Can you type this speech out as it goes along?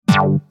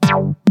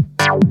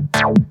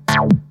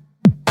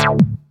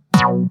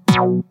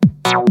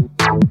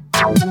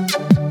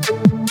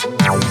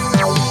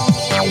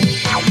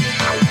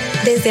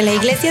Desde la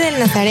Iglesia del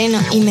Nazareno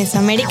y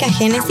Mesoamérica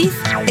Génesis,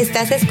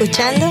 estás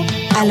escuchando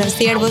a los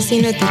siervos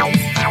inútiles.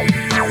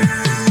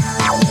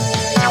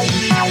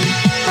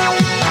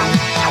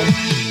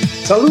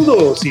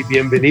 Saludos y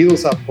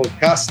bienvenidos al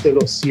podcast de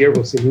los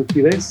siervos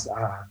inútiles.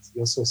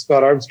 Yo soy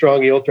Scott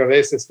Armstrong y otra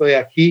vez estoy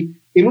aquí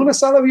en una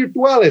sala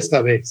virtual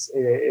esta vez.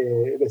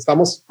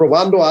 Estamos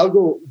probando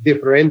algo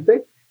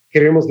diferente.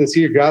 Queremos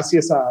decir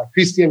gracias a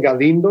Cristian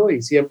Galindo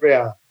y siempre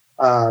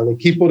al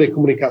equipo de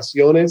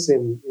comunicaciones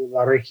en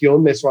la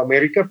región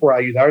Mesoamérica por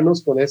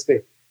ayudarnos con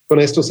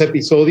estos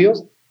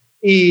episodios.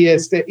 Y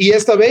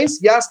esta vez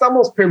ya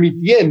estamos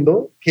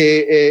permitiendo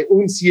que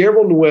un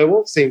siervo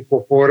nuevo se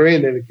incorpore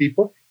en el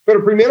equipo.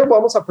 Pero primero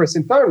vamos a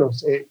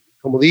presentarnos.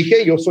 Como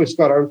dije, yo soy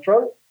Scott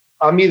Armstrong.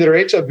 A mi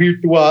derecha,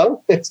 virtual,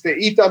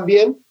 y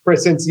también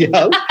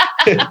presencial,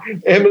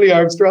 Emily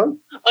Armstrong.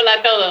 Hola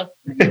a todos.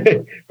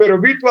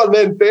 Pero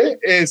virtualmente,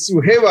 su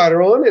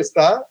varón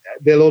está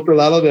del otro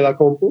lado de la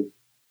compu.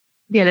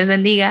 Dios les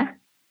bendiga.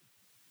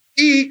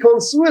 Y con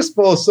su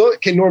esposo,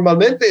 que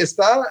normalmente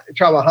está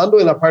trabajando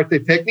en la parte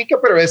técnica,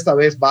 pero esta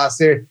vez va a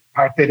ser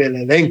parte del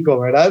elenco,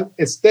 ¿verdad?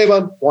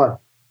 Esteban Juan.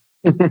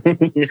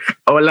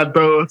 Hola a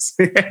todos.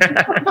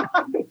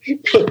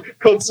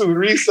 con su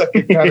risa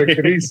que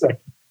caracteriza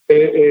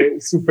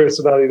su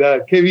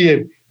personalidad. Qué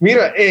bien.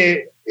 Mira,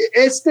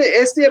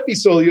 este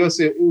episodio es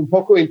un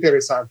poco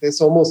interesante.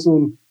 Somos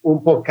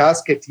un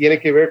podcast que tiene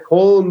que ver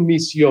con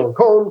misión,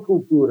 con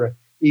cultura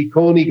y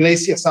con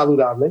iglesia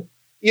saludable.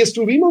 Y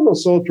estuvimos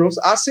nosotros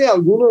hace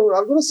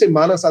algunas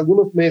semanas,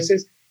 algunos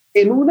meses,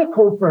 en una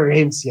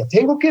conferencia.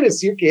 Tengo que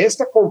decir que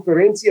esta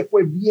conferencia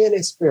fue bien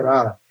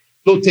esperada.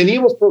 Lo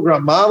teníamos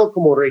programado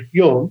como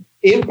región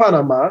en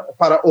Panamá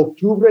para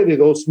octubre de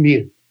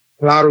 2000.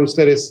 Claro,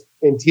 ustedes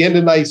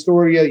entienden la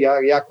historia,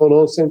 ya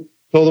conocen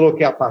todo lo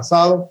que ha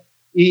pasado.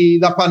 Y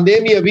la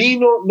pandemia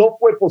vino, no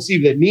fue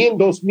posible ni en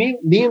 2000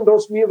 ni en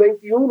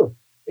 2021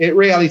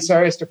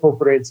 realizar esta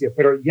conferencia,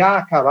 pero ya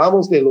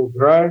acabamos de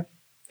lograr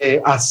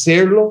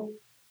hacerlo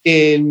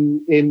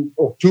en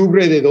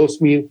octubre de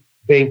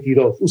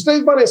 2022.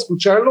 Ustedes van a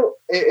escuchar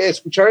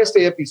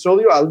este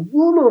episodio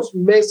algunos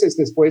meses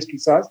después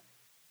quizás,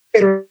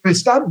 pero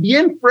está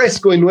bien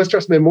fresco en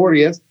nuestras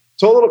memorias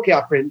todo lo que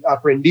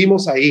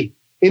aprendimos ahí.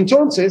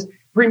 Entonces,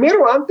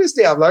 primero, antes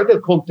de hablar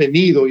del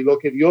contenido y lo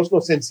que Dios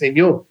nos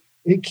enseñó,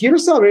 quiero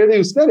saber de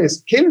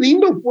ustedes, qué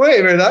lindo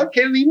fue, ¿verdad?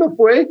 Qué lindo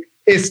fue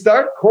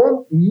estar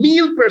con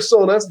 1,000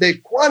 personas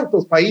de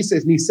cuántos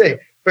países, ni sé,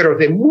 pero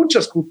de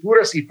muchas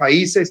culturas y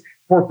países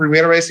por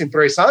primera vez en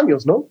 3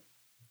 años, ¿no?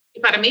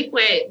 Para mí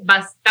fue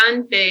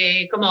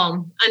bastante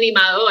como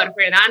animador,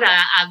 ¿verdad?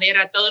 A ver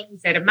a todos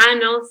mis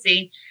hermanos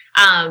y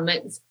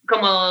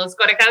como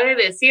Scott acaba de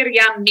decir,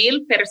 ya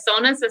 1,000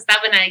 personas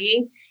estaban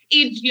allí.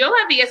 Y yo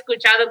había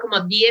escuchado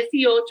como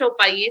 18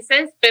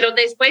 países, pero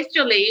después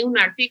yo leí un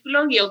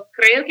artículo, yo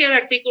creo que el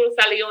artículo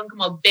salió en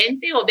como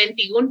 20 o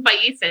 21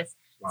 países.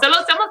 Wow. Solo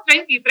somos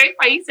 33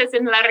 países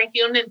en la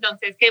región,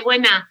 entonces qué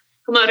buena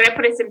como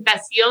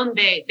representación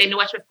de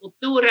nuestras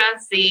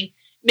culturas. Y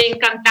me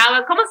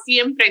encantaba, como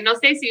siempre, no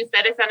sé si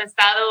ustedes han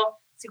estado,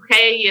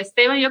 Sujei y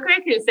Esteban, yo creo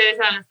que ustedes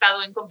han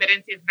estado en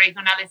conferencias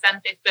regionales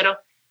antes, pero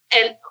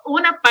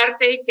una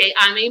parte que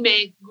a mí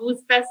me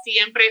gusta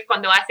siempre es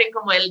cuando hacen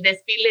como el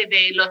desfile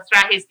de los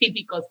trajes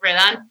típicos,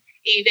 ¿verdad?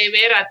 Y de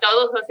ver a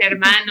todos los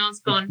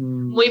hermanos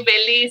muy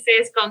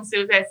felices con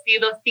sus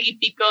vestidos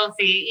típicos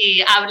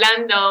y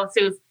hablando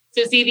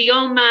sus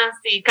idiomas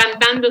y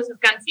cantando sus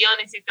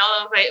canciones y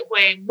todo.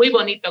 Fue muy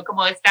bonito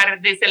como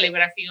estar de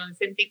celebración.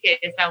 Sentí que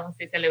estábamos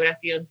de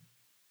celebración.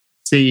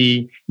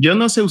 Sí, yo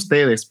no sé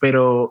ustedes,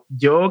 pero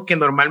yo que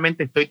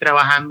normalmente estoy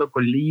trabajando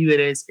con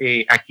líderes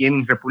aquí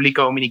en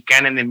República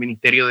Dominicana en el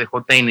Ministerio de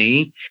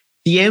JNI,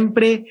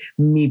 siempre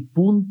mi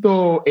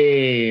punto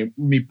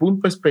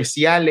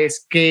especial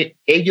es que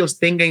ellos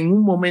tengan en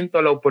un momento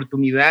la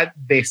oportunidad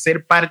de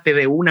ser parte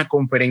de una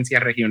conferencia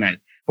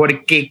regional,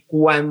 porque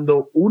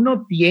cuando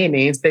uno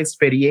tiene esta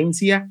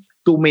experiencia,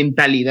 tu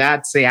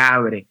mentalidad se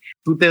abre.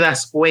 Tú te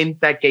das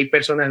cuenta que hay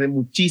personas de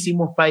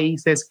muchísimos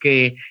países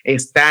que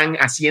están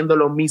haciendo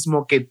lo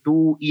mismo que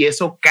tú y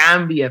eso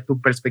cambia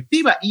tu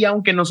perspectiva. Y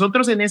aunque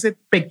nosotros en ese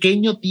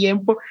pequeño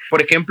tiempo,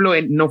 por ejemplo,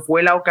 no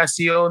fue la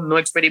ocasión, no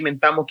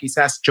experimentamos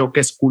quizás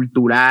choques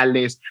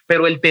culturales,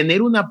 pero el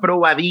tener una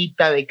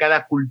probadita de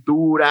cada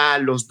cultura,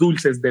 los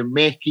dulces de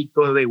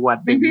México, de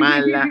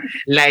Guatemala,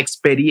 la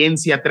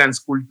experiencia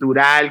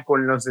transcultural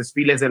con los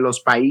desfiles de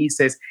los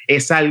países,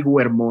 es algo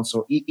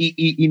hermoso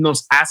y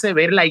nos hace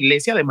ver la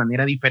iglesia de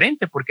manera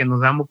diferente, porque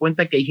nos damos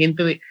cuenta que hay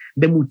gente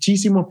de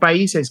muchísimos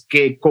países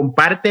que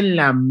comparten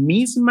la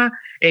misma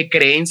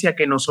creencia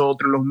que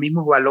nosotros, los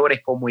mismos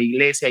valores como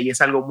iglesia, y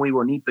es algo muy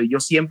bonito. Y yo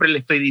siempre le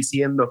estoy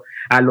diciendo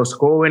a los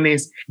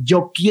jóvenes,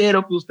 yo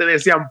quiero que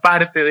ustedes sean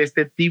parte de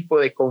este tipo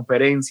de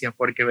conferencia,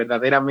 porque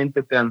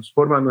verdaderamente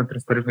transforma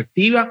nuestra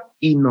perspectiva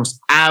y nos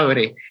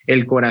abre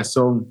el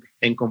corazón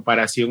en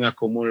comparación a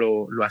cómo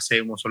lo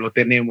hacemos o lo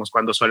tenemos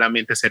cuando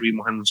solamente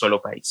servimos en un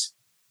solo país.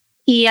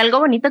 Y algo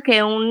bonito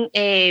que un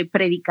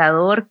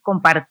predicador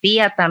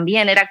compartía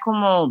también era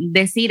como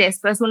decir,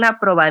 esto es una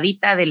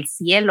probadita del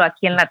cielo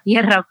aquí en la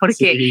tierra,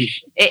 porque sí,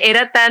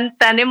 era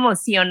tan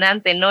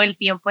emocionante, ¿no? El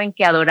tiempo en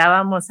que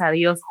adorábamos a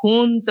Dios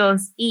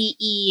juntos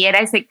y era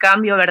ese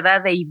cambio,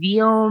 ¿verdad? De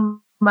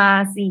idioma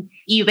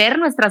y ver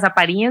nuestras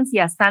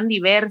apariencias tan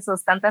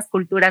diversos, tantas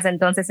culturas.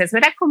 Entonces eso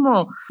era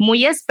como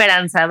muy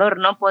esperanzador,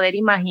 ¿no? Poder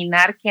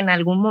imaginar que en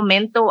algún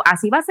momento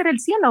así va a ser el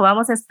cielo,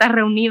 vamos a estar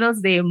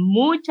reunidos de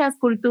muchas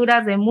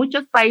culturas, de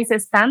muchos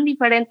países tan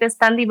diferentes,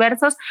 tan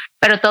diversos,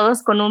 pero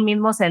todos con un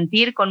mismo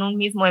sentir, con un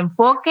mismo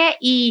enfoque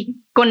y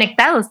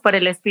conectados por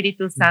el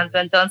Espíritu Santo.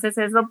 Entonces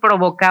eso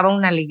provocaba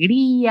una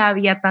alegría,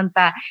 había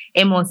tanta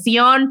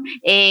emoción,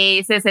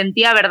 se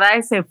sentía, ¿verdad?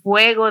 Ese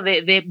fuego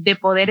de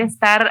poder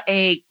estar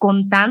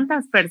con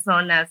tantas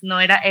personas, ¿no?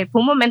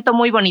 Fue un momento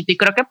muy bonito y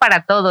creo que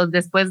para todos,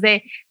 después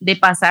de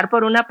pasar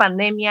por una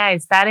pandemia,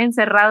 estar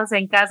encerrados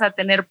en casa,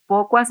 tener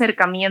poco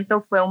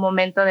acercamiento, fue un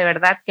momento de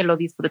verdad que lo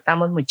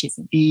disfrutamos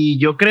muchísimo. Y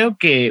yo creo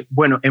que,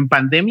 bueno, en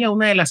pandemia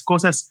una de las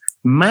cosas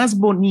más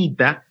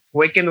bonitas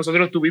fue que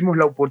nosotros tuvimos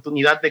la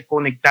oportunidad de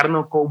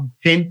conectarnos con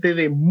gente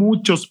de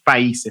muchos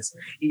países.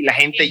 Y la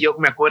gente, yo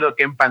me acuerdo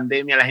que en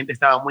pandemia la gente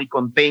estaba muy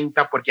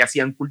contenta porque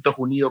hacían cultos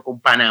unidos con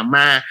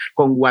Panamá,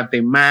 con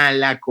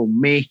Guatemala, con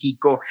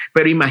México.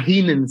 Pero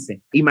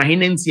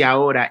imagínense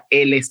ahora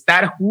el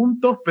estar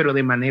juntos, pero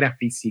de manera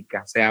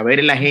física. O sea, ver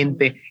a la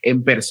gente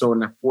en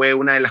persona fue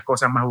una de las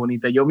cosas más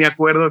bonitas. Yo me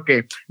acuerdo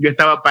que yo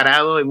estaba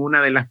parado en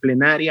una de las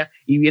plenarias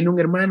y viene un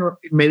hermano,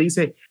 me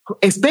dice,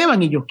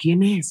 Esteban, y yo,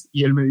 ¿quién es?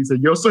 Y él me dice,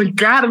 yo soy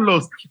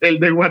Carlos, el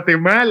de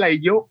Guatemala.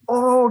 Y yo,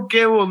 oh,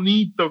 qué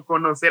bonito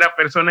conocer a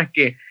personas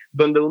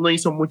donde uno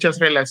hizo muchas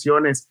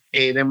relaciones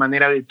de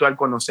manera virtual,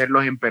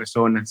 conocerlos en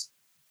personas.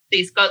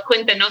 Sí, Scott,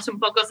 cuéntanos un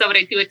poco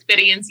sobre tu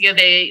experiencia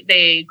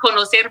de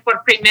conocer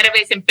por primera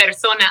vez en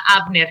persona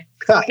a Abner.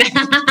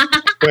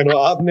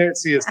 Bueno, Abner,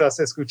 si estás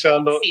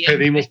escuchando, sí,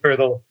 pedimos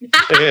perdón.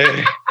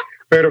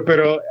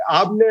 Pero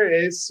Abner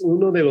es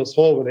uno de los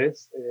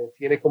jóvenes,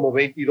 tiene como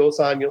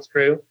 22 años,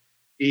 creo,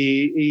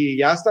 y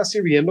ya está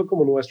sirviendo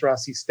como nuestro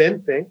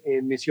asistente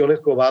en misiones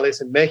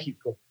globales en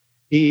México.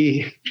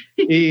 Y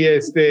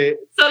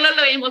Solo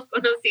lo hemos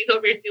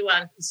conocido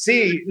virtual.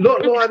 Sí,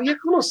 lo había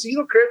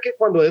conocido, creo que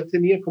cuando él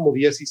tenía como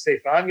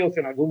 16 años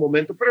en algún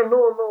momento, pero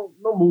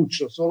no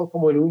mucho, solo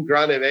como en un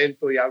gran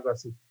evento y algo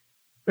así.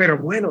 Pero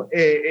bueno,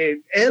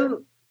 él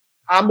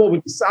ha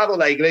movilizado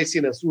la iglesia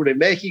en el sur de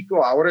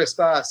México, ahora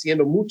está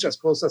haciendo muchas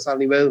cosas a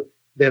nivel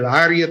del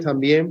área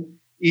también.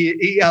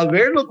 Y al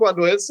verlo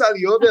cuando él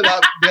salió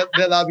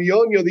del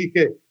avión, yo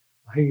dije,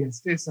 ay,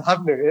 este es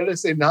Abner, él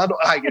es enano.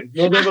 Ay,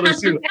 no debo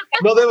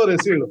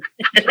decirlo.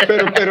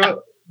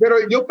 Pero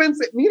yo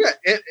pensé, mira,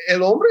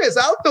 el hombre es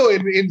alto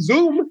en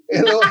Zoom,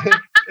 el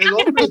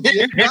hombre es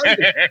bien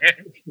grande.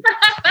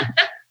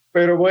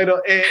 Pero bueno,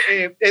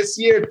 es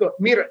cierto.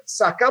 Mira,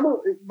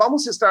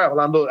 vamos a estar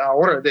hablando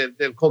ahora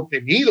del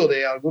contenido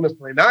de algunas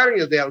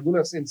plenarias, de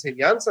algunas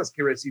enseñanzas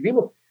que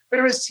recibimos.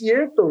 Pero es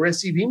cierto,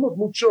 recibimos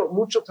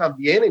mucho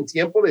también en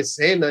tiempo de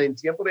cena, en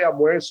tiempo de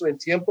almuerzo, en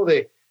tiempo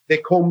de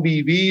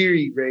convivir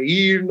y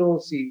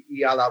reírnos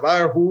y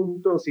alabar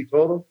juntos y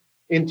todo.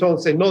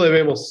 Entonces, no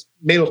debemos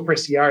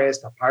menospreciar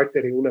esta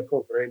parte de una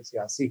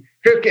conferencia así.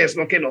 Creo que es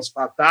lo que nos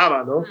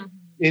faltaba, ¿no? Uh-huh.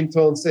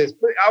 Entonces,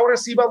 ahora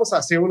sí vamos a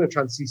hacer una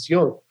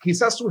transición.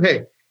 Quizás,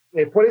 Suje,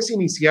 puedes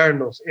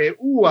iniciarnos.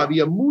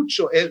 Había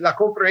mucho. La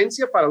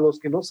conferencia, para los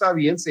que no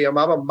sabían, se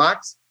llamaba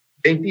Max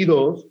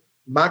 22.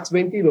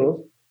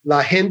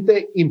 La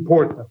gente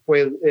importa,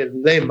 fue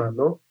el lema,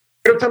 ¿no?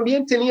 Pero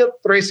también tenía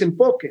 3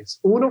 enfoques.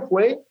 Uno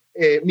fue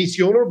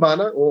misión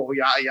urbana,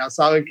 ya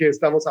saben que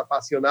estamos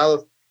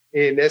apasionados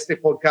en este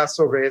podcast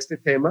sobre este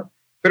tema,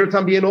 pero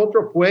también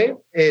otro fue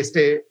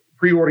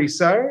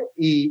priorizar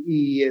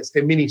y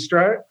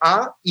ministrar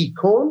a y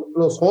con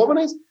los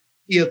jóvenes,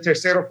 y el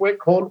tercero fue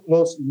con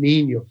los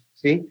niños,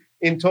 ¿sí?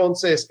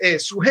 Entonces,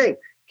 Suje,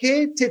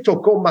 ¿qué te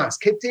tocó más?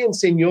 ¿Qué te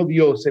enseñó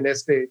Dios en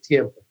este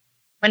tiempo?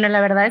 Bueno,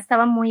 la verdad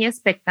estaba muy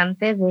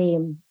expectante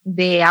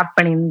de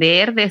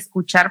aprender, de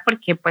escuchar,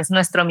 porque pues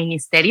nuestro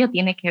ministerio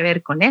tiene que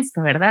ver con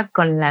esto, ¿verdad?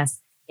 Con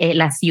las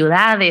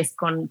ciudades,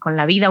 con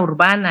la vida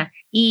urbana.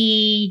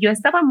 Y yo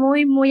estaba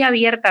muy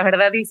abierta,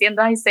 ¿verdad?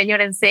 Diciendo, ay,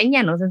 Señor,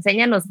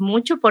 enséñanos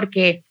mucho,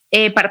 porque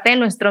parte de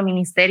nuestro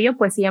ministerio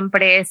pues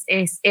siempre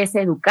es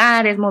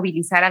educar, es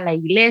movilizar a la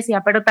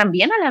iglesia, pero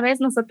también a la vez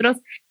nosotros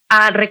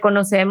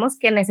reconocemos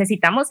que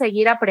necesitamos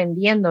seguir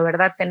aprendiendo,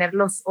 ¿verdad? Tener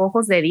los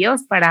ojos de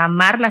Dios para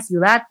amar la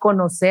ciudad,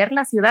 conocer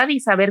la ciudad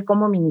y saber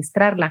cómo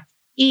ministrarla.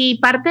 Y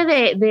parte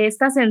de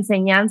estas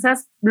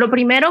enseñanzas, lo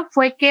primero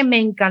fue que me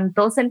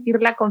encantó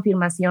sentir la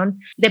confirmación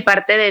de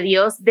parte de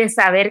Dios de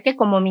saber que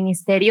como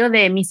Ministerio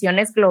de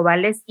Misiones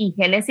Globales y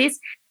Génesis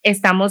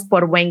estamos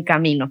por buen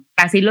camino.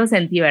 Así lo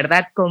sentí,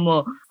 ¿verdad?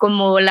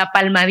 Como la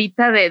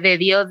palmadita de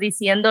Dios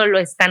diciendo, lo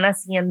están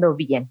haciendo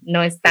bien,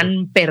 no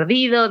están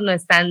perdidos, no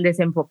están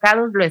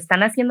desenfocados, lo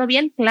están haciendo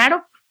bien,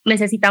 claro.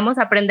 Necesitamos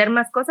aprender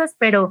más cosas,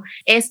 pero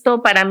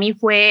esto para mí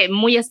fue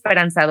muy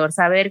esperanzador,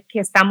 saber que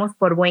estamos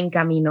por buen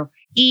camino.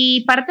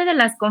 Y parte de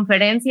las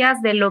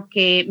conferencias, de lo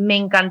que me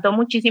encantó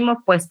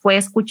muchísimo, pues fue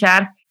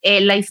escuchar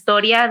la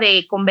historia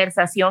de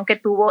conversación que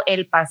tuvo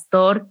el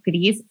pastor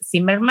Chris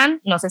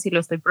Zimmerman, no sé si lo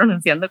estoy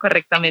pronunciando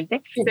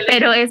correctamente,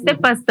 pero este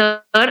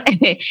pastor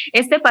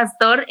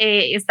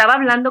estaba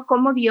hablando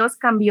cómo Dios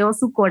cambió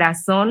su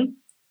corazón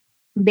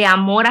de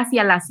amor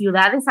hacia las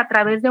ciudades a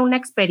través de una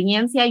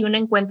experiencia y un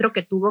encuentro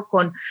que tuvo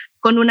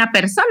con una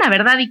persona,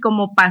 ¿verdad? Y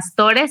como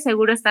pastores,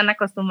 seguro están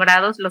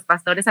acostumbrados los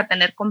pastores a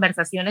tener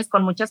conversaciones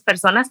con muchas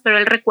personas, pero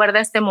él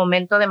recuerda este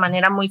momento de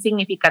manera muy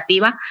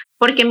significativa,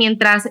 porque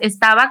mientras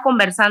estaba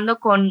conversando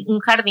con un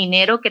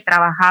jardinero que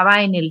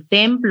trabajaba en el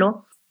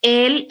templo,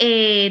 él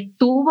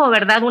tuvo,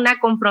 ¿verdad?, una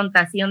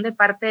confrontación de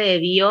parte de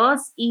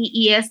Dios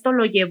y esto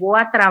lo llevó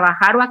a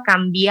trabajar o a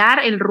cambiar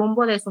el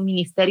rumbo de su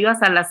ministerio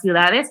hacia las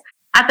ciudades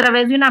a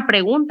través de una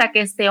pregunta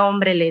que este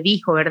hombre le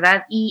dijo,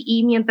 ¿verdad?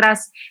 Y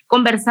mientras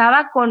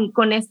conversaba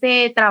con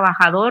este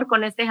trabajador,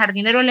 con este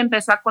jardinero, él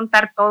empezó a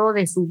contar todo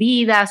de su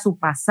vida, su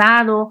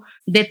pasado,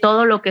 de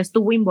todo lo que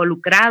estuvo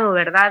involucrado,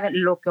 ¿verdad?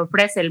 Lo que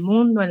ofrece el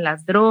mundo en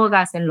las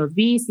drogas, en los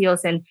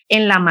vicios, en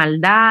la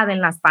maldad,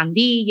 en las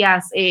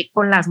pandillas,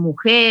 con las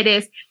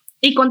mujeres.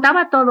 Y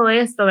contaba todo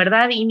esto,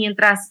 ¿verdad? Y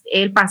mientras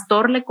el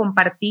pastor le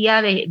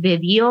compartía de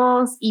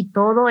Dios y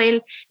todo,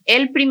 él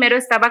primero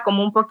estaba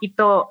como un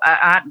poquito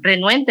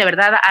renuente,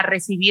 ¿verdad? A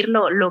recibir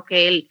lo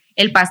que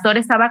el pastor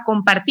estaba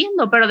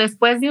compartiendo, pero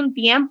después de un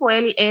tiempo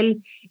él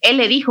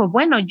le dijo,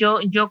 bueno, yo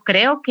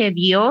creo que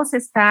Dios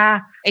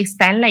está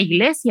en la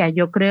iglesia,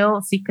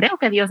 sí creo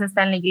que Dios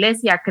está en la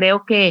iglesia,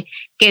 creo que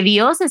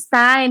Dios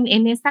está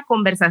en esta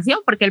conversación,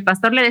 porque el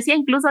pastor le decía,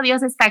 incluso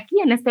Dios está aquí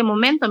en este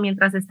momento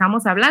mientras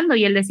estamos hablando,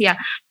 y él decía,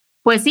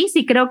 pues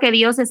sí creo que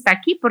Dios está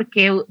aquí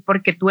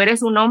porque tú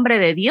eres un hombre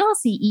de Dios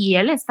y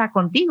Él está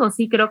contigo,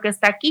 sí creo que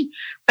está aquí.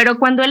 Pero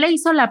cuando él le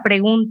hizo la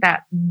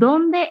pregunta,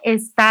 ¿dónde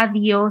está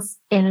Dios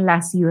en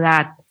la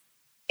ciudad?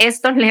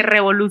 Esto le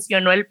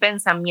revolucionó el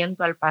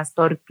pensamiento al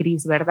pastor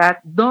Chris, ¿verdad?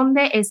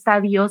 ¿Dónde está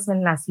Dios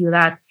en la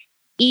ciudad?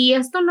 Y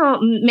esto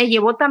me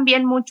llevó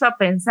también mucho a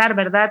pensar,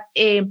 ¿verdad?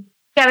 Que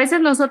a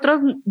veces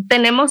nosotros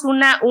tenemos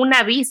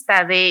una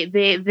vista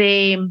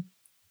de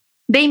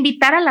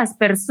invitar a las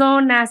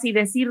personas y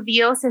decir,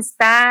 Dios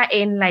está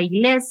en la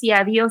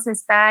iglesia, Dios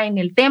está en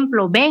el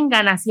templo,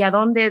 vengan hacia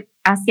donde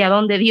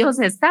Dios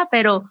está,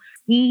 pero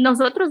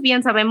nosotros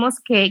bien sabemos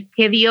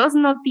que Dios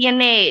no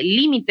tiene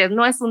límites,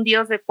 no es un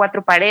Dios de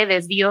cuatro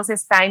paredes, Dios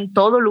está en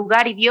todo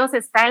lugar y Dios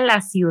está en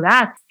la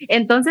ciudad.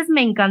 Entonces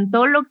me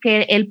encantó lo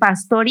que el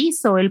pastor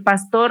hizo, el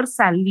pastor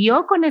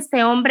salió con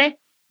este hombre,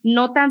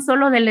 no tan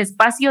solo del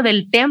espacio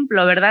del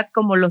templo, ¿verdad?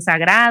 Como lo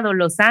sagrado,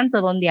 lo santo,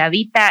 donde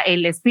habita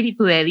el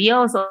Espíritu de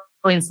Dios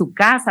o en su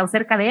casa o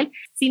cerca de él,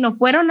 sino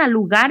fueron a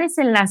lugares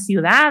en la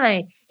ciudad,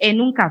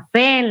 en un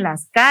café, en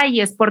las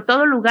calles, por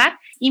todo lugar.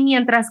 Y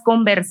mientras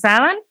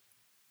conversaban,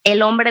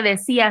 el hombre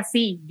decía,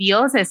 sí,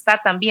 Dios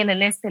está también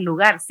en este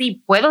lugar.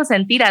 Sí, puedo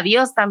sentir a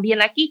Dios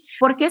también aquí,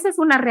 porque esa es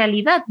una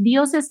realidad.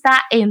 Dios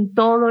está en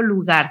todo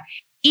lugar.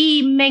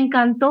 Y me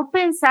encantó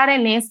pensar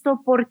en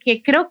esto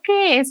porque creo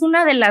que es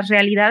una de las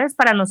realidades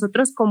para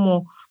nosotros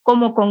como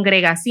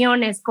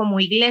congregaciones, como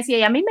iglesia.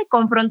 Y a mí me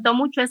confrontó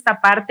mucho esta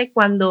parte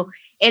cuando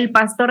el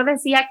pastor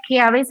decía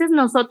que a veces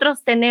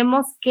nosotros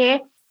tenemos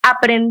que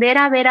aprender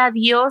a ver a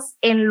Dios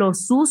en lo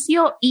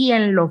sucio y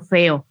en lo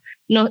feo.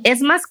 No,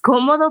 es más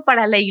cómodo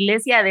para la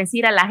iglesia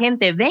decir a la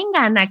gente,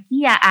 vengan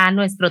aquí a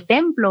nuestro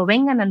templo,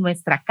 vengan a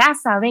nuestra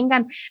casa,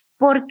 vengan,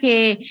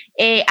 porque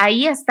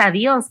ahí está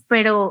Dios,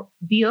 pero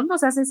Dios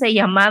nos hace ese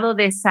llamado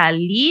de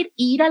salir,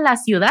 ir a la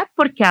ciudad,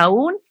 porque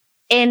aún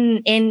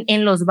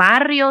en los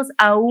barrios,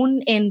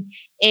 aún en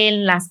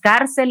las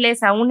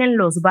cárceles, aún en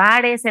los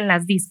bares, en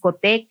las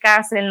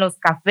discotecas, en los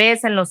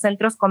cafés, en los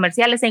centros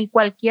comerciales, en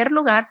cualquier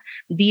lugar,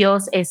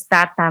 Dios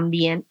está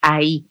también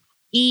ahí.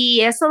 Y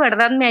eso,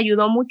 ¿verdad?, me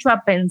ayudó mucho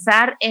a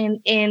pensar en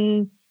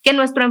que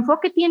nuestro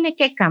enfoque tiene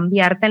que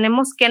cambiar.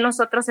 Tenemos que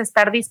nosotros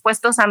estar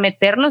dispuestos a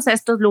meternos a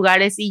estos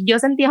lugares. Y yo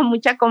sentía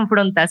mucha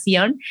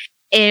confrontación.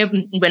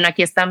 Bueno,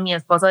 aquí está mi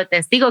esposo de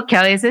testigo, que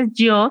a veces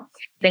yo,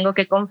 tengo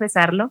que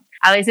confesarlo,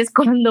 a veces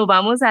cuando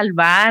vamos al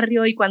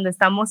barrio y cuando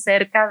estamos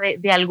cerca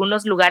de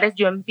algunos lugares,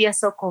 yo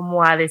empiezo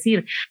como a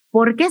decir,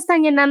 ¿por qué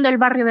están llenando el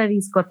barrio de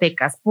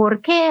discotecas?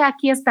 ¿Por qué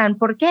aquí están?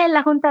 ¿Por qué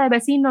la junta de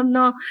vecinos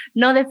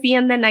no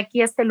defienden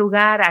aquí este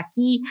lugar?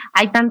 Aquí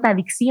hay tanta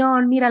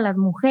adicción, mira las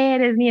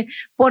mujeres, mira,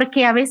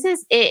 porque a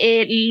veces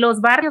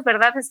los barrios,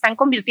 ¿verdad?, se están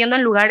convirtiendo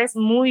en lugares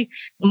muy,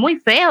 muy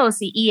feos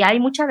y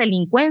hay mucha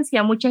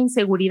delincuencia, mucha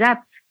inseguridad.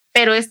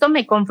 Pero esto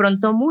me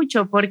confrontó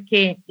mucho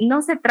porque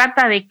no se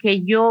trata de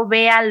que yo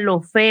vea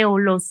lo feo,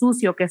 lo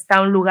sucio que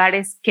está en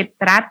lugares, que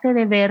trate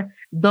de ver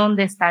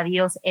dónde está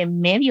Dios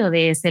en medio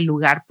de ese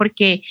lugar,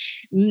 porque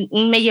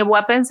me llevó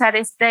a pensar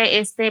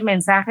este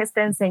mensaje,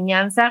 esta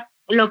enseñanza,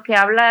 lo que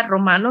habla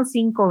Romanos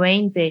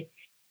 5:20,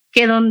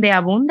 que donde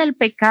abunda el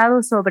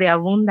pecado,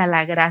 sobreabunda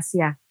la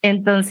gracia.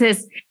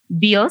 Entonces,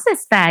 Dios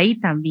está ahí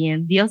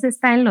también, Dios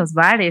está en los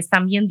bares,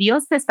 también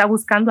Dios te está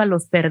buscando a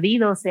los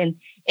perdidos en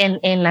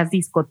las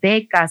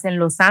discotecas, en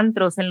los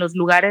antros, en los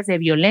lugares de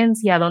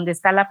violencia, donde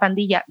está la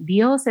pandilla.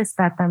 Dios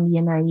está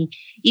también ahí.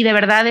 Y de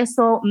verdad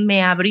eso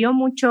me abrió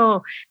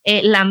mucho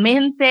la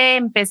mente.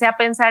 Empecé a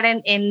pensar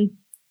en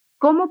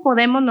cómo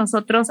podemos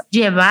nosotros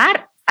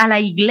llevar a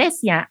la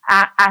iglesia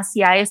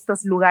hacia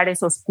estos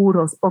lugares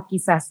oscuros o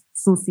quizás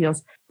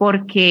sucios,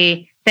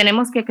 porque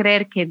tenemos que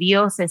creer que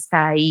Dios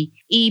está ahí.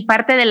 Y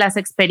parte de las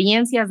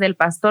experiencias del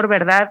pastor,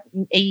 ¿verdad?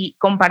 Y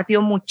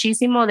compartió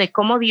muchísimo de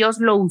cómo Dios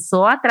lo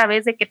usó a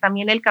través de que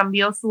también él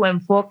cambió su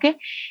enfoque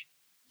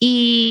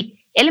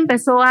y él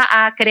empezó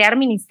a crear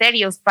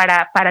ministerios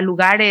para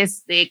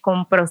lugares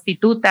con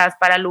prostitutas,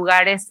 para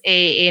lugares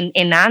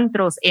en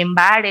antros, en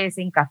bares,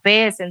 en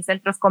cafés, en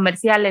centros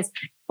comerciales,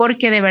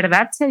 porque de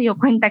verdad se dio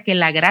cuenta que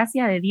la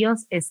gracia de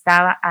Dios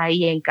estaba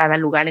ahí en cada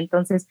lugar.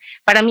 Entonces,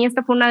 para mí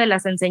esta fue una de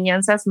las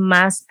enseñanzas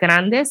más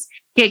grandes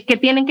que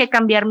tienen que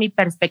cambiar mi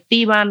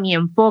perspectiva, mi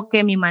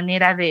enfoque, mi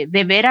manera de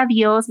ver a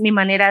Dios, mi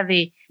manera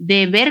de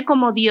ver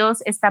cómo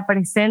Dios está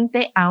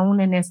presente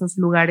aún en esos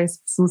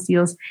lugares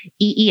sucios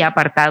y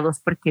apartados,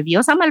 porque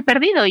Dios ama al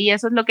perdido y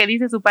eso es lo que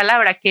dice su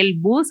palabra, que Él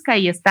busca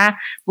y está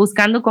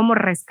buscando cómo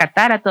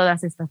rescatar a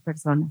todas estas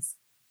personas.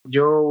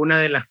 Yo, una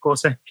de las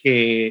cosas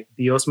que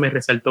Dios me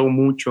resaltó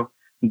mucho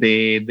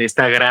de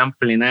esta gran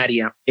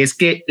plenaria es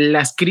que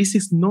las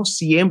crisis no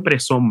siempre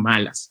son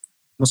malas.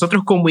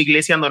 Nosotros como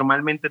iglesia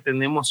normalmente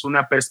tenemos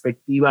una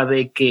perspectiva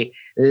de que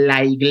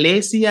la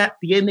iglesia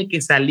tiene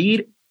que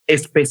salir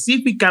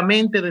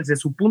específicamente desde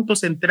su punto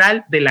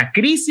central de la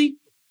crisis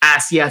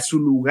hacia su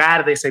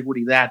lugar de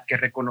seguridad, que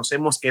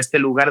reconocemos que este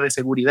lugar de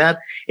seguridad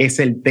es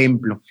el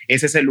templo.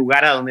 Ese es el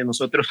lugar a donde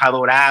nosotros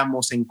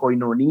adoramos en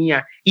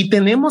coinonía y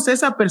tenemos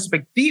esa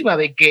perspectiva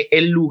de que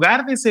el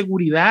lugar de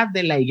seguridad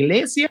de la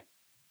iglesia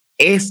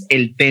es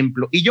el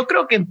templo. Y yo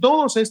creo que en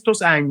todos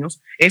estos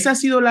años, esa ha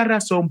sido la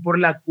razón por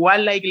la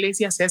cual la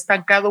iglesia se ha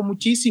estancado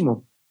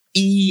muchísimo.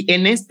 Y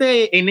en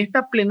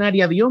esta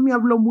plenaria, Dios me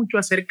habló mucho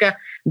acerca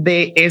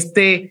de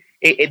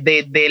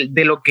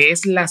de lo que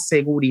es la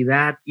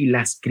seguridad y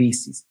las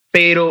crisis,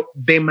 pero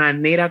de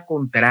manera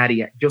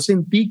contraria. Yo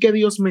sentí que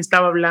Dios me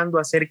estaba hablando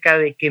acerca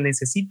de que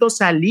necesito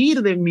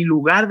salir de mi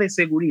lugar de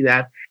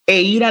seguridad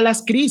e ir a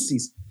las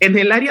crisis. En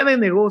el área de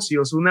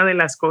negocios, una de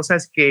las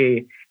cosas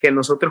que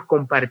nosotros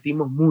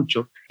compartimos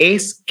mucho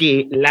es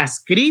que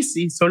las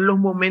crisis son los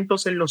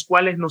momentos en los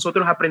cuales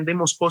nosotros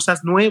aprendemos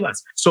cosas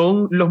nuevas,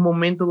 son los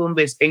momentos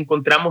donde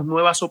encontramos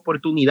nuevas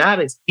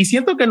oportunidades. Y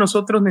siento que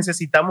nosotros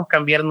necesitamos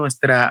cambiar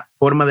nuestra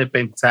forma de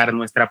pensar,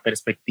 nuestra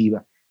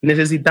perspectiva.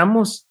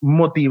 Necesitamos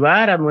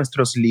motivar a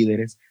nuestros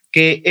líderes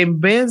que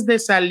en vez de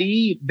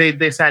salir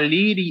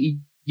y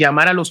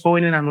llamar a los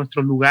jóvenes a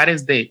nuestros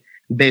lugares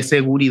de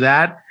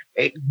seguridad,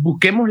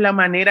 busquemos la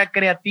manera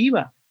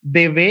creativa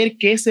de ver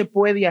qué se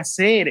puede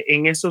hacer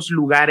en esos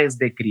lugares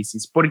de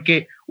crisis,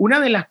 porque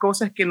una de las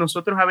cosas que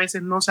nosotros a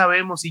veces no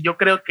sabemos, y yo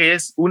creo que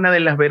es una de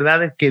las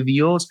verdades que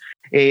Dios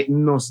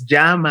nos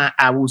llama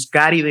a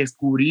buscar y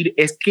descubrir,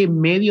 es que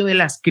en medio de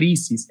las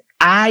crisis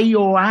hay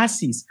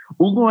oasis.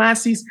 Un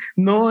oasis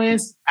no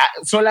es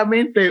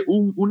solamente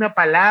una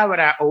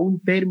palabra o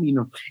un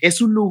término,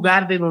 es un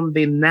lugar de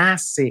donde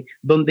nace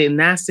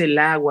el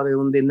agua, de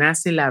donde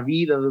nace la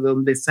vida, de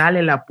donde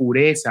sale la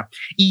pureza.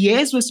 Y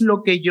eso es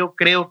lo que yo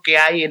creo que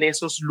hay en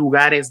esos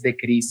lugares de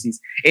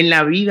crisis, en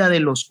la vida de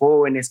los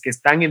jóvenes que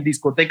están en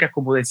discotecas,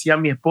 como decía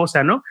mi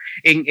esposa, ¿no?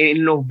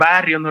 En los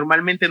barrios,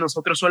 normalmente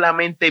nosotros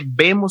solamente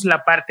vemos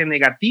la parte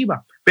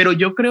negativa, pero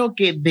yo creo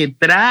que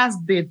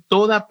detrás de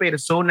toda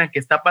persona que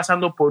está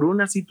pasando por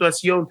una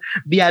situación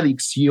de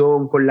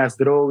adicción con las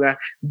drogas,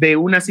 de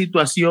una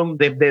situación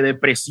de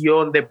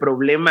depresión, de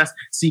problemas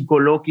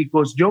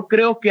psicológicos, yo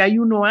creo que hay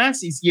un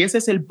oasis y ese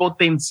es el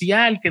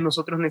potencial que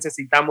nosotros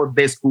necesitamos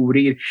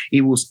descubrir y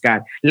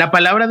buscar. La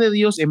palabra de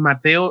Dios en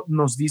Mateo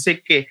nos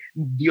dice que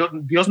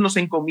Dios nos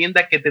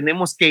encomienda que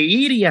tenemos que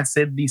ir y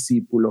hacer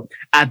discípulos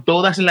a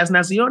todas las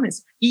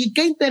naciones. Y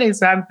qué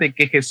interesante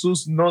que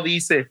Jesús no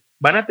dice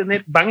van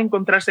a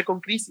encontrarse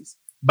con crisis,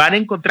 van a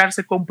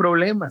encontrarse con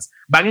problemas,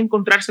 van a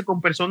encontrarse con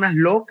personas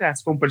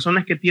locas, con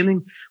personas que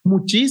tienen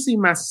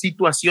muchísimas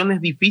situaciones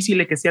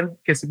difíciles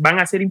que van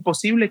a ser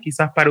imposibles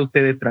quizás para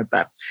ustedes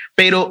tratar.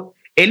 Pero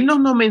Él no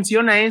nos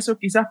menciona eso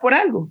quizás por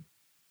algo.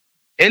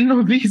 Él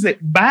nos dice,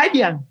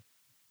 vayan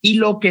y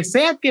lo que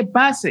sea que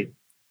pase,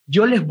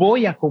 yo les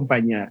voy a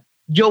acompañar,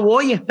 yo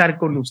voy a estar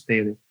con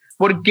ustedes,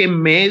 porque en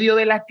medio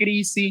de la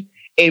crisis,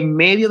 en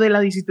medio de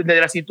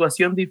la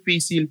situación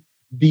difícil,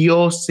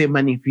 Dios se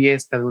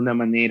manifiesta de una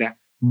manera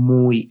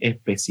muy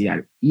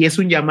especial. Y es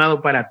un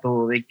llamado para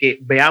todos, de que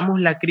veamos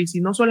la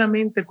crisis no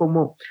solamente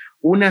como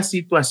una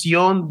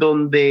situación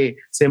donde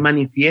se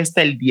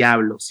manifiesta el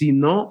diablo,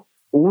 sino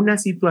una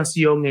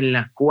situación en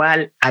la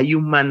cual hay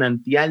un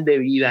manantial de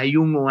vida, hay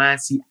un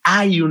oasis,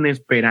 hay una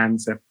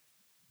esperanza.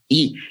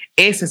 Y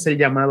ese es el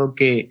llamado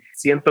que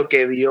siento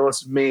que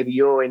Dios me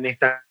dio en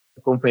esta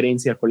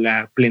conferencia con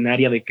la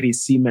plenaria de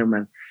Chris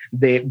Zimmerman,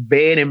 de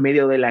ver en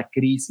medio de la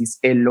crisis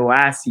el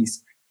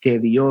oasis que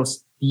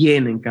Dios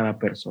tiene en cada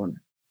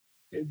persona.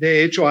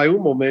 De hecho, hay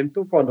un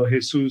momento cuando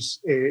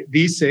Jesús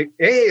dice,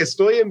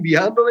 estoy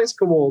enviándoles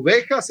como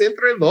ovejas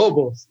entre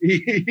lobos.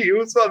 Y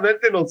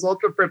usualmente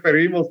nosotros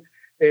preferimos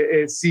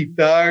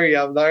citar y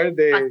hablar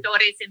de...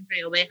 Pastores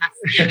entre ovejas.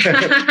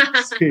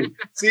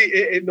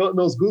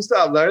 Nos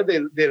gusta hablar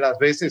de las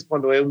veces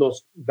cuando Él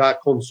nos da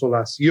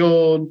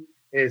consolación,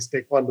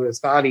 cuando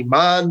está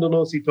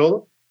animándonos y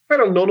todo,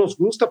 pero no nos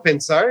gusta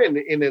pensar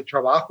en el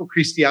trabajo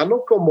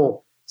cristiano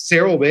como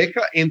ser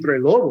oveja entre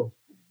lobos.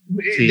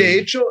 Sí.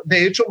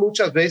 De hecho,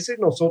 muchas veces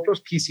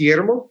nosotros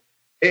quisiéramos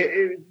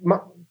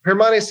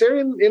permanecer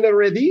en el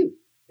redil,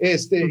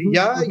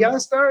 ya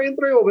estar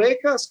entre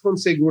ovejas con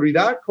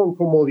seguridad, con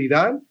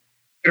comodidad,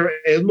 pero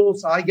Él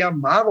nos ha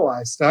llamado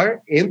a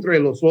estar entre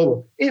los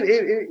lobos.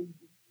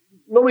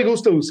 No me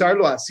gusta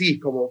usarlo así,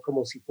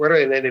 como si fuera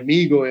el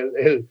enemigo,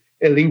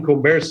 el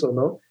inconverso,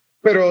 ¿no?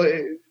 Pero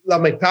la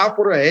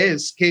metáfora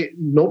es que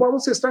no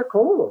vamos a estar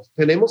cómodos,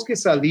 tenemos que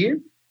salir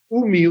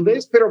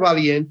humildes, pero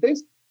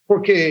valientes,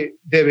 porque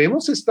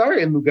debemos estar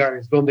en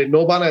lugares donde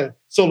no van a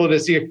solo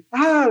decir,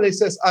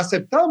 les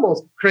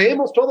aceptamos,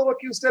 creemos todo lo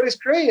que ustedes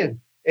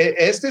creen.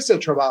 Este es el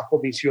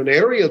trabajo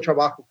misionero y el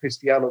trabajo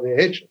cristiano,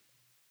 de hecho.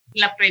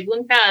 La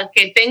pregunta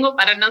que tengo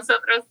para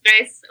nosotros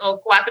 3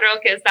 o 4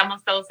 que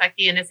estamos todos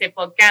aquí en ese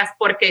podcast,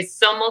 porque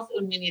somos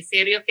un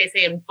ministerio que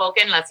se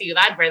enfoca en la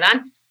ciudad,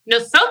 ¿verdad?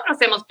 Nosotros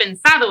hemos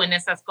pensado en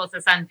esas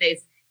cosas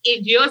antes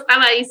y yo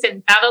estaba ahí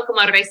sentado como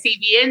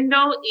recibiendo,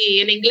 y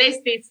en inglés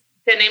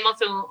tenemos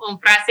un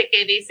frase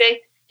que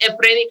dice, el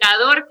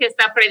predicador que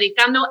está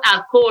predicando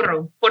al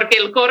coro, porque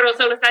el coro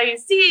solo está ahí,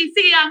 sí,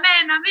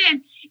 amén,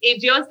 amén.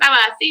 Y yo estaba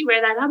así,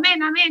 ¿verdad?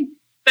 Amén, amén.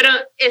 Pero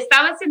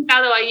estaba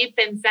sentado ahí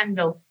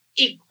pensando,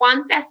 ¿y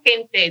cuánta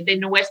gente de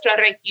nuestra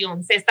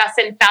región se está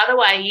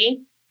sentado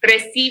ahí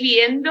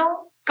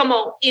recibiendo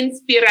como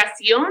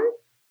inspiración?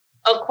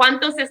 ¿O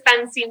cuántos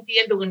están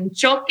sintiendo un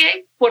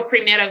choque por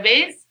primera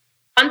vez?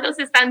 ¿Cuántos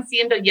están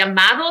siendo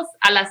llamados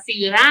a las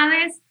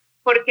ciudades?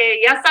 Porque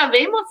ya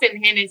sabemos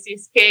en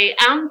Génesis que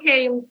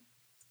aunque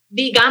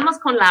digamos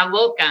con la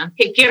boca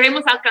que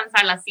queremos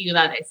alcanzar las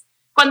ciudades,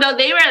 cuando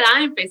de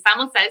verdad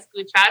empezamos a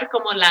escuchar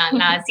como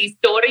las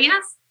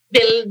historias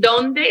del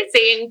dónde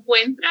se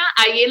encuentra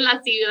ahí en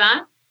la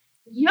ciudad,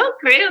 yo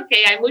creo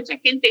que hay mucha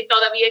gente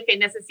todavía que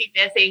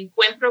necesita ese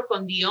encuentro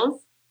con Dios.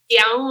 Y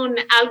aún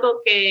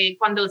algo que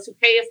cuando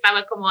Sukey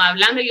estaba como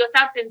hablando, yo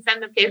estaba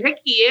pensando que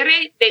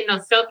requiere de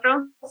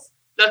nosotros,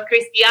 los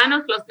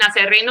cristianos, los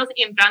nazarenos,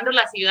 entrando a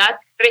la ciudad,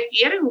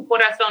 requiere un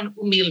corazón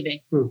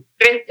humilde.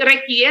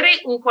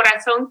 Requiere un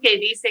corazón que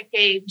dice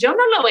que yo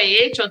no lo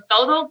he hecho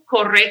todo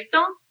correcto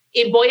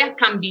y voy a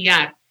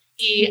cambiar.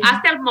 Y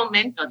hasta el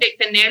momento de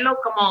tenerlo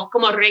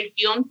como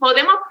región,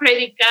 podemos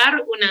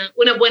predicar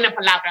una buena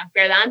palabra,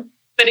 ¿verdad?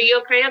 Pero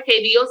yo creo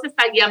que Dios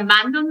está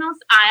llamándonos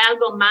a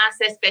algo más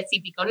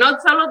específico, no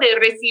solo de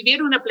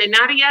recibir una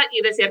plenaria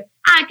y decir,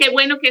 qué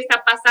bueno que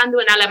está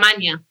pasando en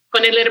Alemania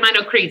con el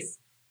hermano Chris.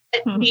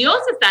 Dios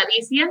está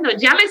diciendo,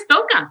 ya les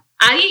toca,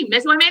 ahí,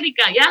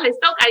 Mesoamérica, ya les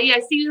toca, ahí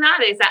hay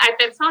ciudades, hay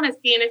personas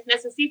quienes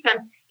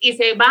necesitan, y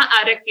se va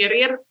a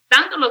requerir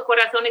tanto los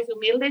corazones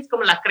humildes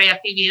como la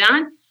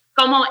creatividad,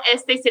 como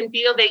este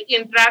sentido de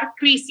entrar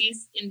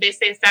crisis en vez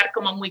de estar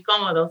como muy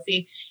cómodos,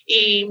 ¿sí?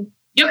 Y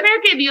yo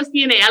creo que Dios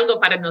tiene algo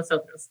para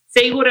nosotros,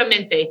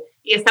 seguramente,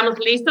 y estamos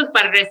listos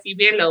para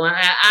recibirlo.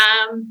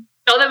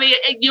 Todavía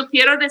yo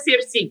quiero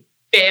decir sí,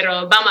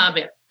 pero vamos a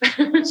ver.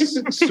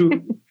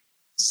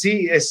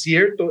 Sí, es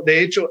cierto.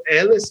 De hecho,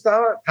 Él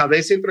estaba, tal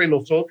vez entre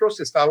nosotros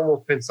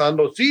estábamos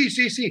pensando,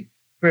 sí,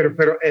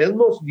 pero Él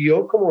nos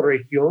dio como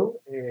región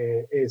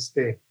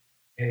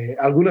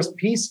algunas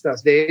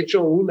pistas. De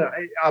hecho,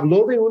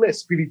 habló de una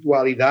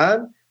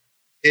espiritualidad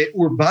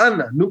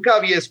urbana. Nunca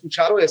había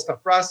escuchado esta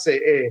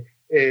frase,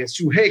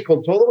 Sujei,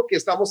 con todo lo que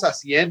estamos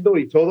haciendo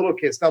y todo lo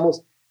que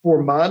estamos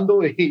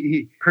formando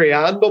y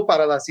creando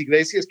para las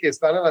iglesias que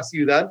están en la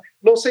ciudad.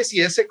 No sé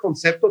si ese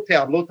concepto te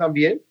habló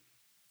también.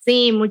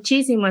 Sí,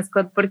 muchísimo,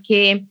 Scott,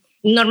 porque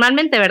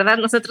normalmente, ¿verdad?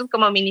 Nosotros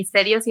como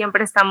ministerio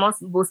siempre estamos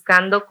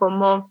buscando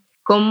cómo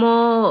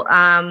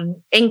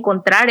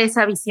encontrar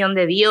esa visión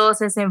de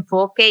Dios, ese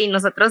enfoque, y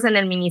nosotros en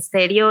el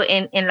ministerio,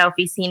 en la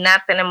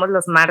oficina, tenemos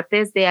los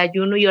martes de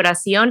ayuno y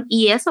oración,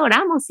 y eso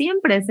oramos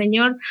siempre,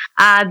 Señor,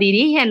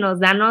 dirígenos,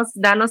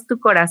 danos tu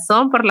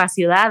corazón por la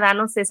ciudad,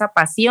 danos esa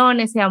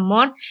pasión, ese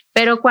amor.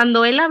 Pero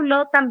cuando él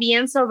habló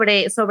también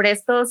sobre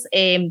estos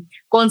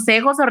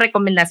consejos o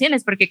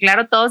recomendaciones, porque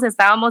claro, todos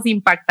estábamos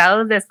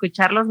impactados de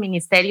escuchar los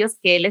ministerios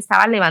que él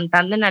estaba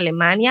levantando en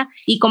Alemania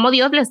y cómo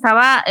Dios le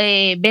estaba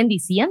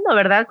bendiciendo,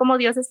 ¿verdad? Cómo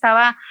Dios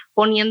estaba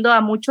poniendo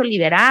a mucho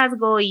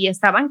liderazgo y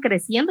estaban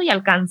creciendo y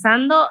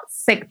alcanzando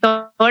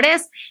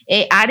sectores,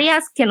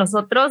 áreas que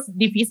nosotros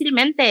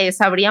difícilmente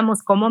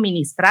sabríamos cómo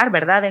ministrar,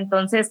 ¿verdad?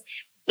 Entonces,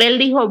 él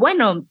dijo,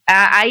 bueno,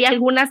 hay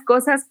algunas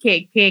cosas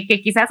que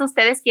quizás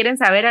ustedes quieren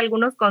saber,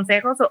 algunos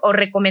consejos o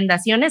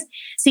recomendaciones,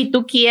 si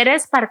tú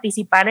quieres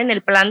participar en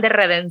el plan de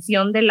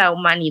redención de la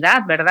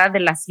humanidad, ¿verdad? De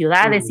las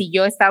ciudades. Y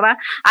yo estaba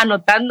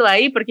anotando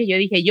ahí porque yo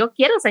dije, yo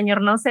quiero,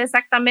 Señor, no sé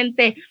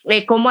exactamente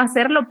cómo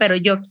hacerlo, pero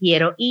yo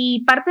quiero.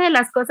 Y parte de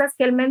las cosas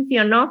que él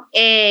mencionó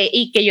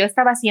y que yo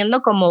estaba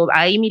haciendo como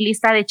ahí mi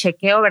lista de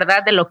chequeo,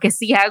 ¿verdad? De lo que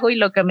sí hago y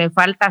lo que me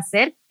falta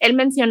hacer. Él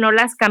mencionó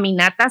las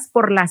caminatas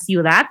por la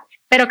ciudad,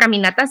 pero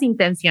caminatas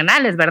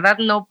intencionales, ¿verdad?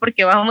 No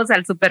porque vamos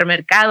al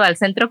supermercado, al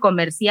centro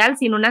comercial,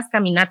 sino unas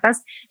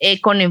caminatas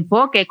con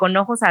enfoque, con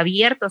ojos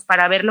abiertos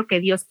para ver lo que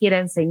Dios quiere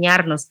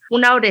enseñarnos.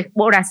 Una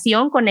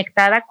oración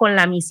conectada con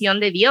la misión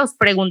de Dios,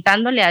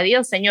 preguntándole a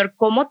Dios, Señor,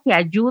 ¿cómo te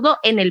ayudo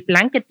en el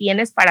plan que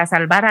tienes para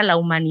salvar a la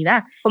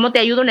humanidad? ¿Cómo te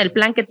ayudo en el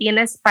plan que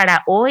tienes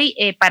para hoy,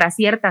 para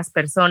ciertas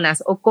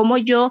personas? ¿O cómo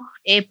yo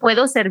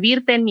puedo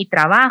servirte en mi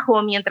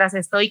trabajo, mientras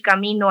estoy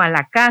camino a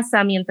la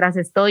casa, mientras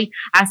estoy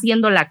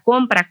haciendo la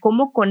compra?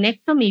 ¿Cómo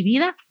conecto mi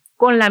vida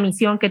con la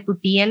misión que tú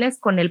tienes,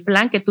 con el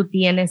plan que tú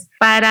tienes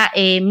para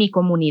mi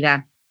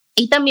comunidad?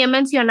 Y también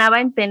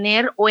mencionaba en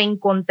tener o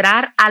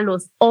encontrar a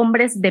los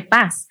hombres de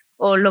paz,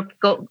 o lo que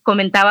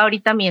comentaba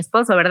ahorita mi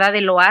esposo, ¿verdad?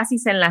 Del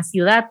oasis en la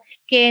ciudad,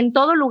 que en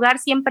todo lugar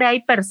siempre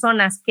hay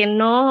personas que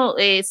no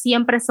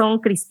siempre son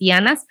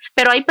cristianas,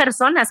 pero hay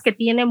personas que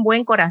tienen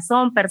buen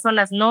corazón,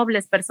 personas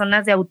nobles,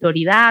 personas de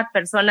autoridad,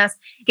 personas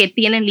que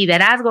tienen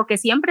liderazgo, que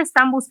siempre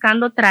están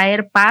buscando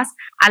traer paz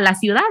a las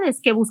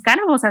ciudades, que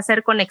buscáramos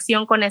hacer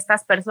conexión con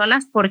estas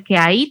personas porque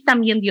ahí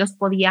también Dios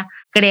podía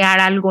crear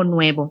algo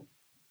nuevo.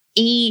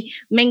 Y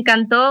me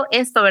encantó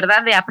esto,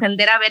 ¿verdad? De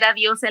aprender a ver a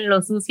Dios en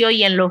lo sucio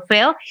y en lo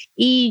feo.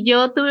 Y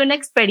yo tuve una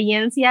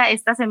experiencia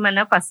esta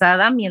semana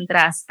pasada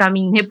mientras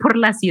caminé por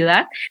la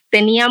ciudad.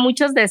 Tenía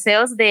muchos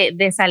deseos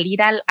de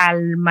salir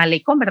al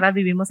malecón, ¿verdad?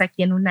 Vivimos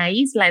aquí en una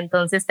isla,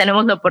 entonces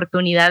tenemos la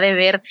oportunidad de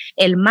ver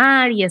el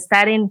mar y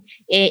estar en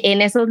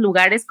esos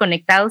lugares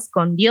conectados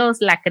con Dios,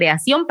 la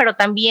creación, pero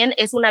también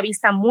es una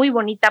vista muy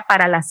bonita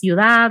para la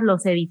ciudad,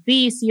 los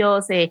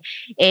edificios,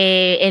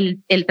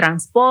 el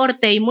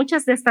transporte y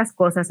muchas de estas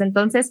cosas.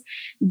 Entonces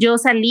yo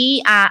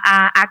salí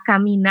a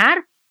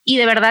caminar y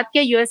de verdad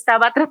que yo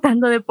estaba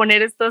tratando de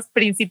poner estos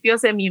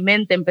principios en mi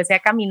mente. Empecé a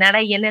caminar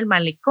ahí en el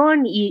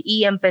malecón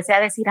y empecé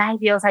a decir, ay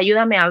Dios,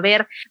 ayúdame a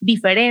ver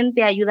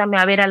diferente, ayúdame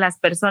a ver a las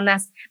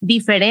personas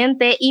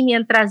diferente. Y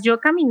mientras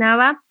yo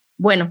caminaba,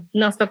 bueno,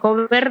 nos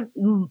tocó ver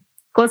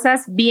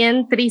cosas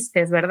bien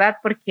tristes, ¿verdad?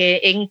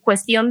 Porque en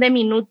cuestión de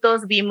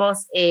minutos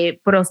vimos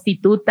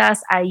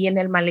prostitutas ahí en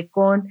el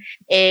malecón,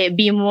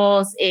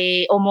 vimos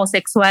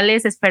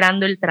homosexuales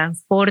esperando el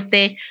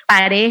transporte,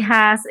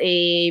 parejas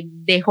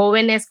de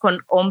jóvenes con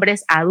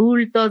hombres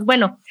adultos.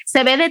 Bueno,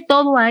 se ve de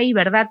todo ahí,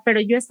 ¿verdad?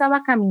 Pero yo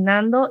estaba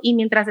caminando y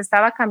mientras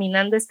estaba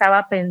caminando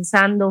estaba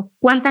pensando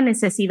cuánta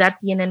necesidad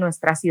tiene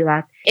nuestra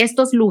ciudad.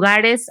 Estos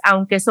lugares,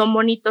 aunque son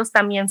bonitos,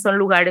 también son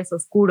lugares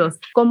oscuros.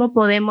 ¿Cómo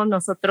podemos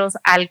nosotros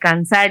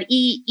alcanzar?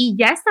 Y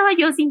ya estaba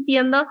yo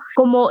sintiendo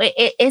como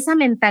esa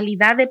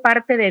mentalidad de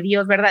parte de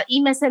Dios, ¿verdad?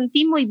 Y me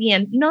sentí muy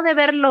bien, no de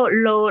ver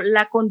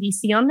la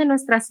condición de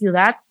nuestra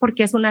ciudad,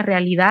 porque es una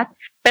realidad,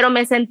 pero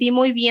me sentí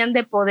muy bien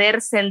de poder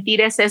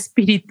sentir esa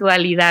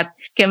espiritualidad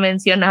que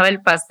mencionaba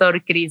el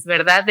pastor Chris,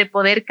 ¿verdad? De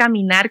poder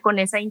caminar con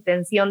esa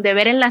intención de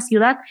ver en la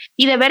ciudad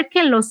y de ver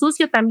que en lo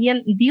sucio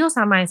también Dios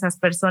ama a esas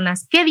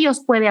personas. ¿Qué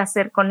Dios puede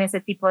hacer con ese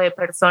tipo de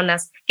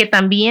personas que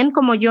también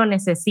como yo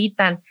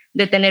necesitan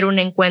de tener un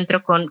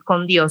encuentro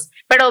con Dios?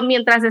 Pero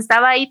mientras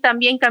estaba ahí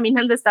también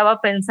caminando estaba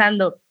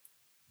pensando,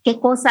 ¿qué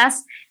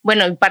cosas?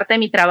 Bueno, en parte de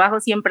mi trabajo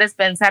siempre es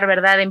pensar,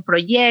 ¿verdad?, en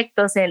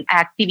proyectos, en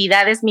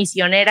actividades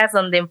misioneras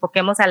donde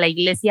enfoquemos a la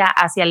iglesia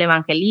hacia el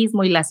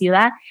evangelismo y la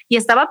ciudad. Y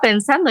estaba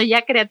pensando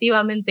ya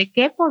creativamente,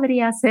 ¿qué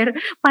podría hacer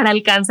para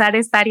alcanzar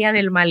esta área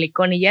del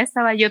malecón? Y ya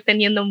estaba yo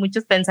teniendo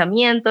muchos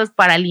pensamientos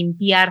para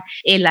limpiar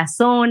la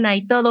zona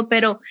y todo,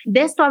 pero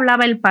de esto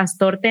hablaba el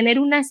pastor, tener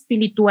una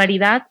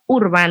espiritualidad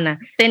urbana,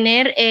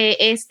 tener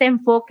este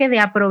enfoque de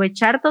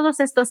aprovechar todos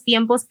estos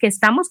tiempos que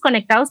estamos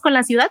conectados con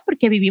la ciudad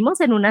porque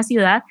vivimos en una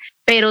ciudad,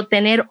 pero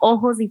tener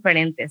ojos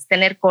diferentes,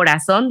 tener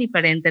corazón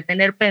diferente,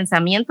 tener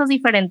pensamientos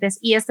diferentes,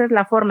 y esta es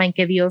la forma en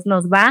que Dios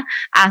nos va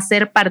a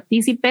hacer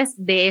partícipes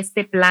de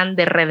este plan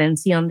de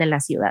redención de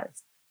las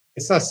ciudades.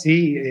 Es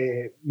así,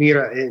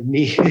 mira,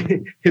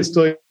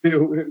 estoy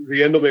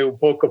riéndome un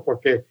poco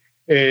porque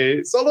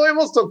solo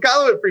hemos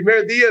tocado el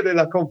primer día de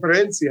la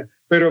conferencia,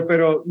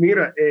 pero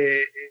mira,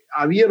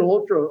 habían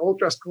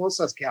otras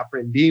cosas que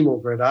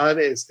aprendimos, ¿verdad?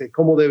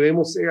 Cómo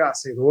debemos ser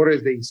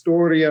hacedores de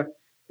historia,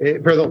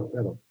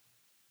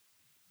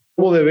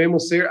 cómo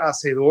debemos ser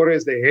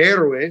hacedores de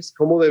héroes,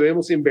 cómo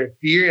debemos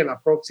invertir en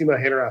la próxima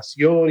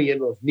generación y en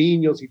los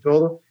niños y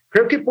todo.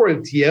 Creo que por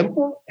el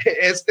tiempo,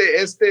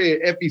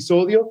 este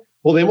episodio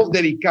podemos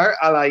dedicar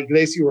a la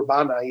iglesia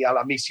urbana y a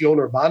la misión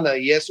urbana,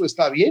 y eso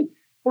está bien,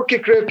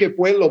 porque creo que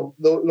fue lo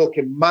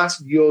que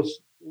más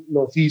Dios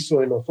nos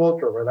hizo en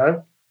nosotros,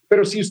 ¿verdad?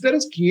 Pero si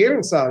ustedes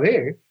quieren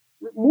saber,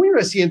 muy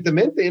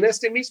recientemente en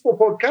este mismo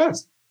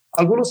podcast,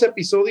 algunos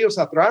episodios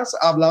atrás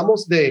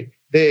hablamos de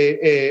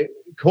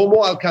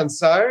cómo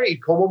alcanzar y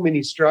cómo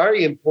ministrar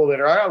y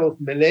empoderar a los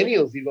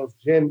millennials y los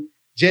Gen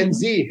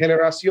Z,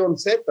 generación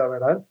Z,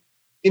 ¿verdad?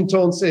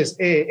 Entonces,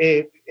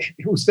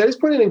 ustedes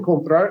pueden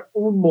encontrar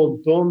un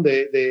montón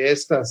de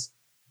estos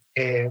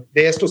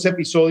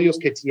episodios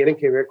que tienen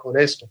que ver con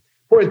esto.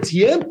 Por el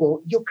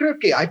tiempo, yo creo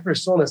que hay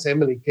personas,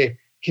 Emily, que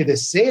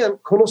desean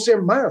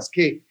conocer más,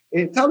 que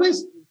tal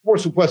vez, por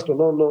supuesto,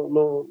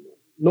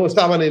 no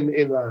estaban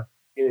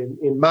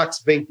en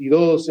Max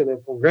 22, en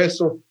el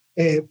Congreso,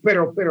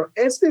 pero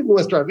esta es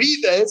nuestra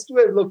vida, esto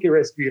es lo que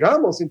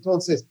respiramos.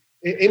 Entonces,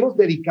 hemos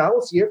dedicado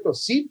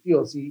ciertos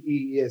sitios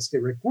y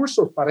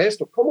recursos para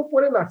esto. ¿Cómo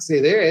pueden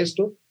acceder a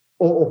esto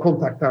o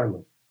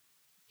contactarnos?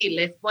 Y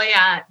les voy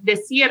a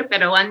decir,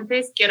 pero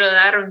antes quiero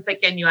dar un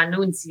pequeño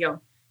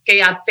anuncio,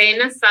 que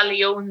apenas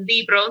salió un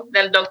libro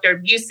del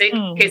Dr. Busick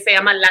que se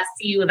llama La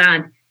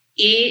Ciudad,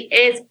 y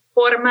es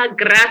forma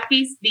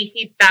gratis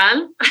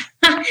digital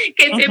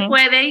que se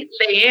puede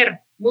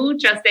leer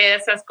muchas de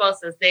esas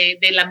cosas de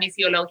la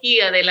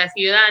misiología de la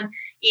ciudad.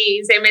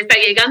 Y se me está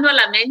llegando a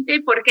la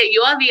mente porque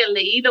yo había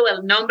leído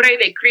el nombre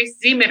de Chris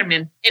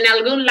Zimmerman en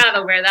algún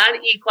lado, ¿verdad?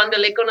 Y cuando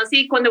le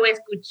conocí, cuando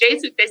escuché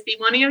su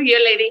testimonio, yo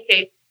le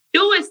dije,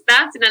 tú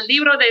estás en el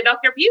libro de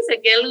Dr.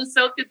 Busick, él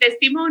usó tu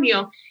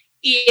testimonio.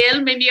 Y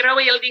él me miró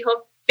y él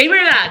dijo, de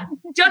verdad,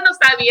 yo no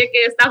sabía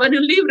que estaba en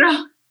un libro.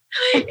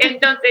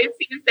 Entonces,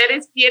 si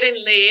ustedes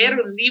quieren leer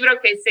un libro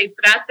que se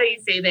trata y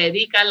se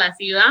dedica a la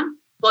ciudad,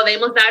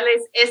 podemos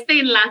darles este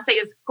enlace,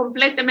 es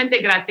completamente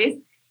gratis,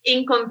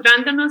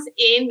 encontrándonos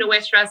en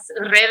nuestras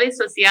redes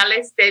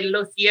sociales de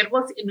Los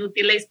Siervos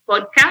Inútiles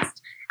Podcast.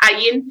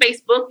 Ahí en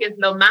Facebook es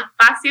lo más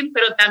fácil,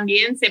 pero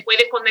también se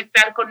puede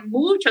conectar con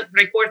muchos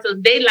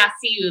recursos de la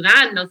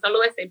ciudad, no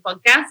solo este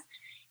podcast,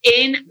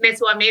 en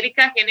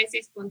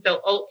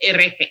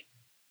mesoamericagenesis.org.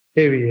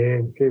 Qué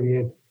bien, qué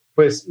bien.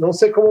 Pues no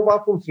sé cómo va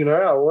a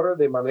funcionar ahora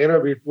de manera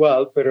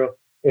virtual, pero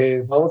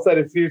vamos a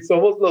decir,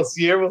 somos Los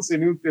Siervos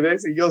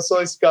Inútiles y yo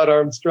soy Scott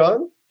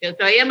Armstrong. Yo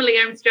soy Emily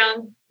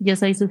Armstrong. Yo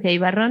soy Sujei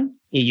Barrón.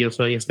 Y yo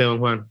soy Esteban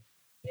Juan.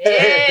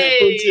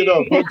 ¡Hey! Funcionó.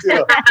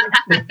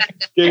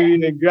 Qué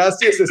bien.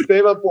 Gracias,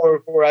 Esteban,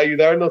 por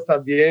ayudarnos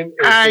también.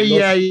 Ay.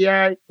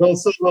 No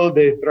solo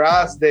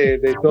detrás de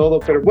todo,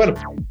 pero bueno,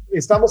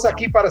 estamos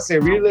aquí para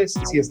servirles.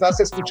 Si estás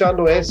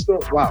escuchando esto,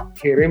 wow,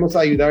 queremos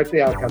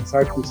ayudarte a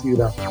alcanzar tu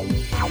ciudad.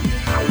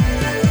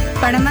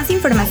 Para más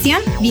información,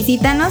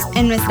 visítanos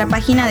en nuestra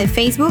página de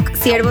Facebook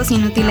Siervos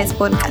Inútiles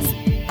Podcast.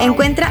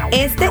 Encuentra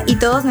este y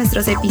todos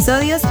nuestros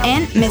episodios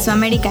en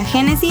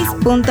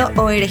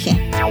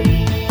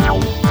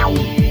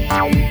mesoamericagenesis.org.